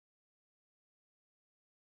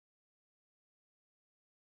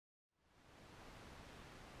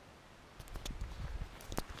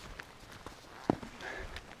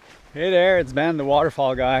Hey there, it's Ben, the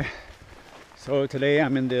waterfall guy. So today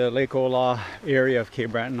I'm in the Lake Ola area of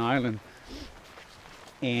Cape Breton Island.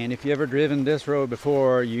 And if you ever driven this road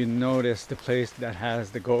before, you notice the place that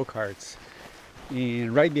has the go-karts.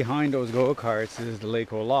 And right behind those go-karts is the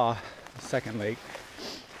Lake Ola, the second lake.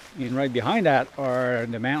 And right behind that are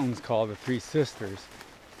the mountains called the Three Sisters.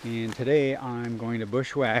 And today I'm going to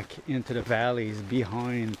bushwhack into the valleys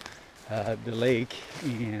behind the lake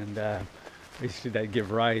and basically that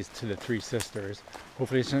give rise to the Three Sisters.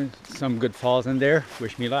 Hopefully some good falls in there.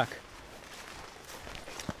 Wish me luck.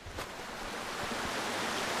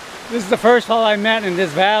 This is the first fall I met in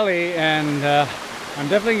this valley, and I'm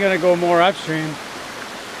definitely going to go more upstream.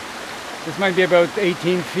 This might be about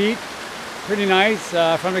 18 feet. Pretty nice.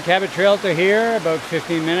 From the Cabot Trail to here, about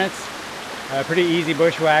 15 minutes. Pretty easy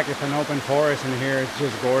bushwhack. It's an open forest in here. It's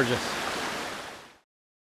just gorgeous.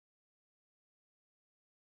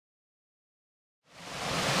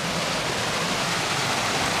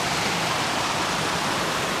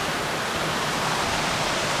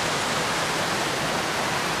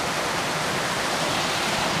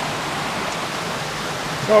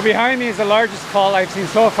 So behind me is the largest fall I've seen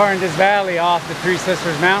so far in this valley off the Three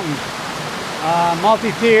Sisters Mountain.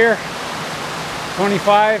 Multi-tier,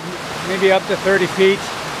 25, maybe up to 30 feet.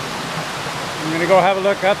 I'm going to go have a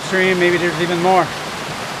look upstream, maybe there's even more.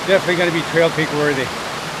 Definitely going to be trail peak worthy.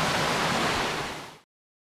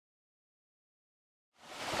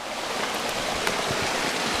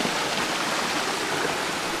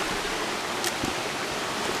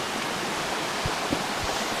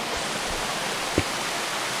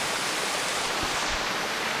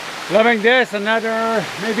 Loving this, another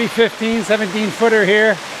maybe 15, 17 footer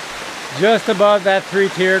here, just above that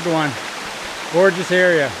three-tiered one. Gorgeous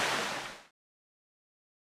area.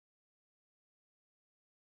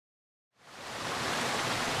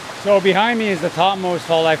 So behind me is the topmost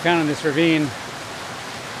fall I found in this ravine.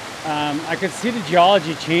 I could see the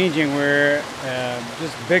geology changing where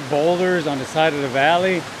just big boulders on the side of the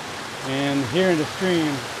valley, and here in the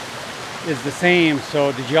stream is the same.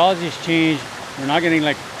 So the geology's changed. We're not getting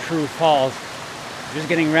like true falls, just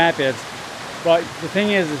getting rapids. But the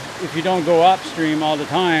thing is if you don't go upstream all the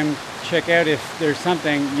time, check out if there's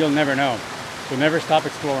something, you'll never know. So never stop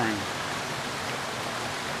exploring.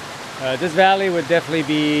 This valley would definitely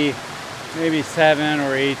be maybe 7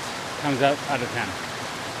 or 8 comes out of 10.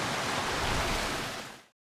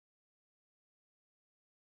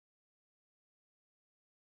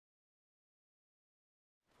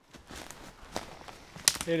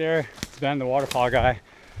 Hey there, it's Ben, the waterfall guy.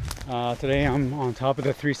 Today I'm on top of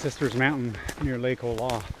the Three Sisters Mountain near Lake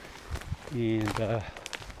Ola, and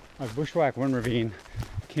I've bushwhacked one ravine,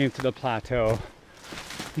 came to the plateau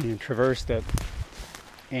and traversed it,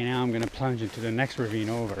 and now I'm going to plunge into the next ravine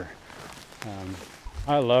over.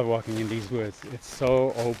 I love walking in these woods. It's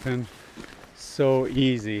so open, so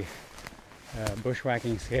easy.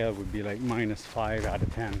 Bushwhacking scale would be like -5 out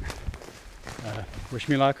of 10. Wish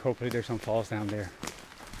me luck. Hopefully there's some falls down there.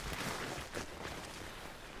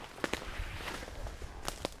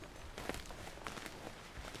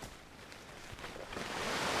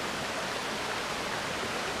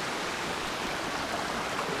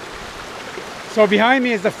 So behind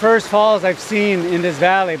me is the first falls I've seen in this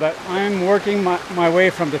valley, but I'm working my way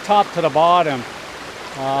from the top to the bottom.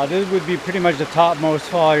 This would be pretty much the topmost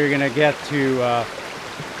fall you're going to get to.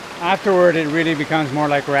 Afterward it really becomes more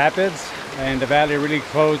like rapids, and the valley really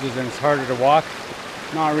closes and it's harder to walk.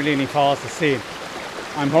 Not really any falls to see.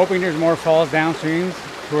 I'm hoping there's more falls downstream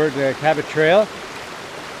toward the Cabot Trail.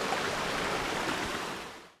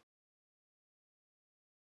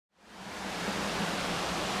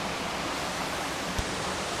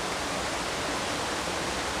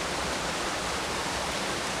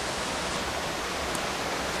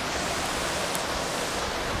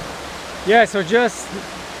 Yeah, so just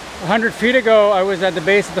 100 feet ago I was at the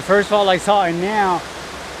base of the first fall I saw, and now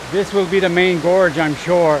this will be the main gorge, I'm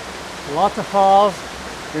sure. Lots of falls.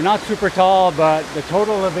 They're not super tall, but the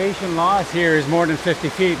total elevation loss here is more than 50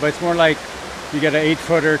 feet, but it's more like you get an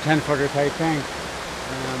 8-footer, 10-footer type thing.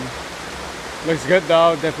 Looks good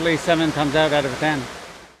though, definitely 7 comes out of 10.